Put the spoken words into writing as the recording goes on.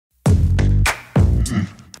Hello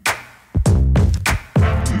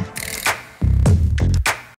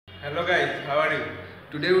guys, how are you?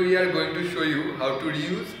 Today we are going to show you how to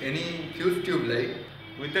reuse any fuse tube light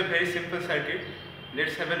with a very simple circuit.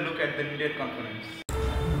 Let's have a look at the needed components.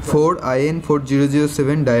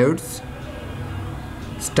 4IN4007 diodes,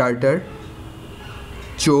 starter,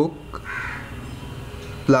 choke,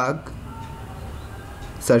 plug,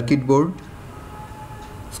 circuit board,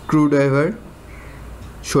 screwdriver,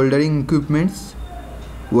 soldering equipments,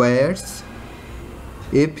 wires,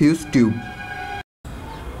 a fuse tube.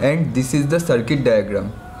 And this is the circuit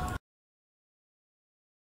diagram.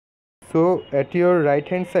 So at your right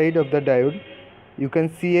hand side of the diode you can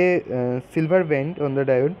see a silver band on the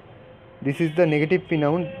diode. This is the negative P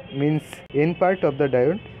now, means N part of the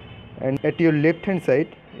diode, and at your left hand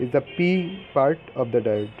side is the P part of the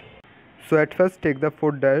diode. So at first take the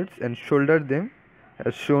 4 diodes and solder them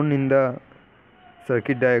as shown in the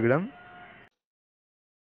circuit diagram.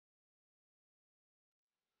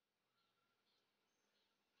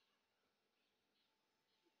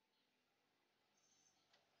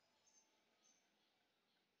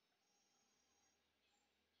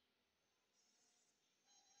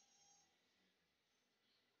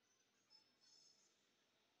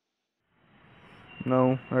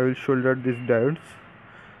 Now I will solder these diodes.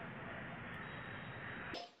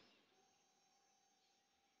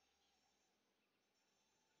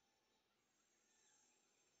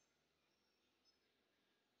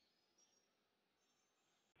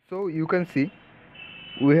 So you can see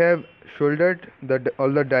we have soldered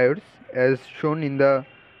all the diodes as shown in the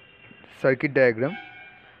circuit diagram.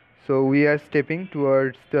 So we are stepping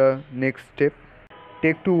towards the next step.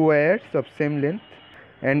 Take 2 wires of same length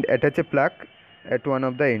and attach a plug at one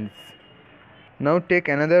of the ends. Now take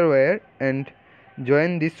another wire and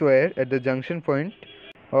join this wire at the junction point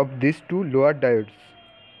of these 2 lower diodes.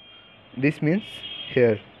 This means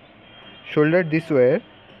here. Solder this wire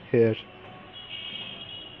here.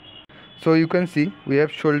 So you can see we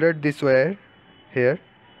have soldered this wire here.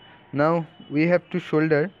 Now we have to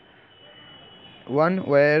solder one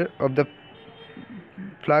wire of the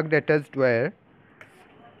plugged attached wire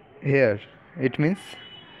here. It means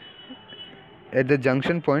at the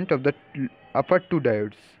junction point of the upper 2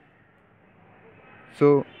 diodes.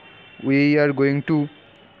 So we are going to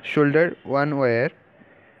solder one wire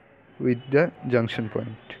with the junction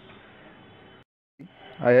point.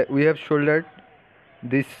 We have soldered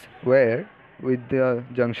this wire with the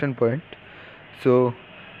junction point. So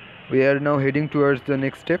we are now heading towards the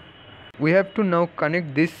next step. We have to now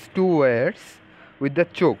connect these 2 wires with the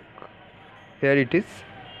choke. Here it is.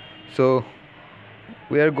 So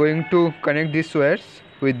we are going to connect these wires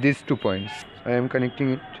with these 2 points. I am connecting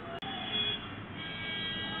it.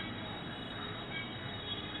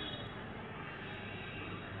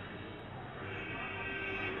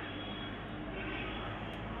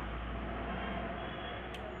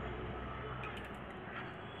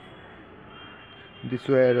 This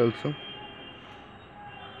wire also.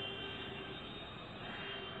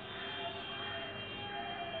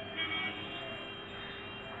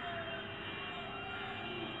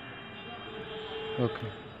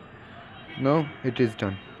 Okay, now it is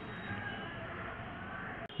done.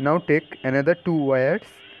 Now take another 2 wires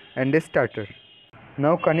and a starter.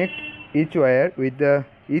 Now connect each wire with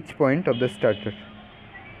each point of the starter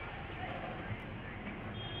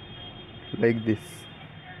like this.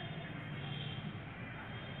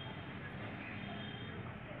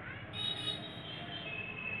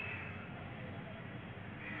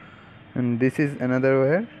 And this is another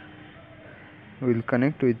wire. We will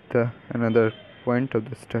connect with another point of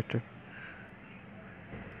the starter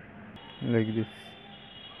like this.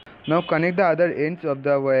 Now connect the other ends of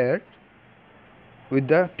the wire with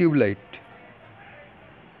the tube light.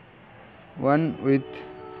 One with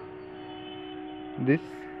this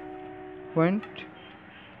point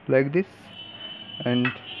like this,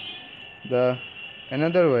 and the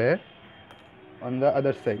another wire on the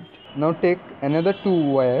other side. Now take another 2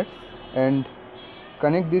 wires and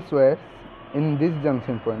connect these wires in these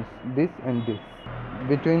junction points, this and this,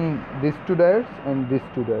 between these 2 diodes and these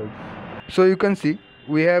 2 diodes. So you can see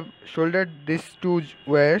we have soldered these 2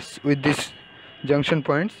 wires with these junction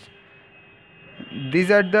points.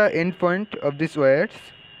 These are the end point of these wires.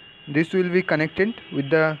 This will be connected with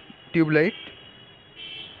the tube light.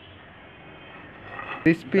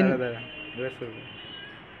 This pin.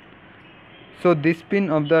 So this pin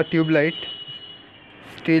of the tube light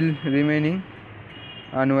still remaining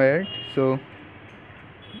unwired. So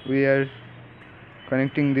we are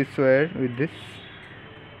connecting this wire with this.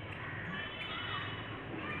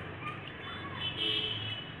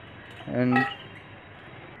 And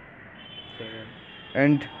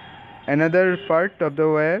and another part of the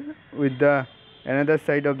wire with the another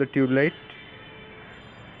side of the tube light.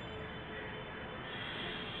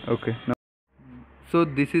 Okay, now so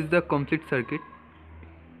this is the complete circuit.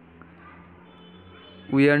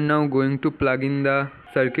 We are now going to plug in the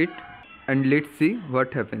circuit and let's see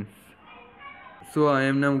what happens. So I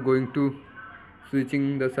am now going to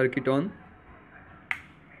switching the circuit on.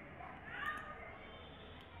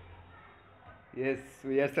 Yes,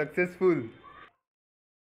 we are successful.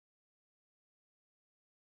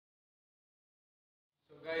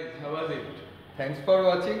 So guys, how was it? Thanks for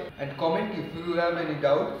watching and comment if you have any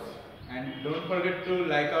doubts And don't forget to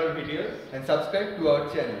like our videos. and subscribe to our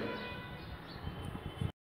channel.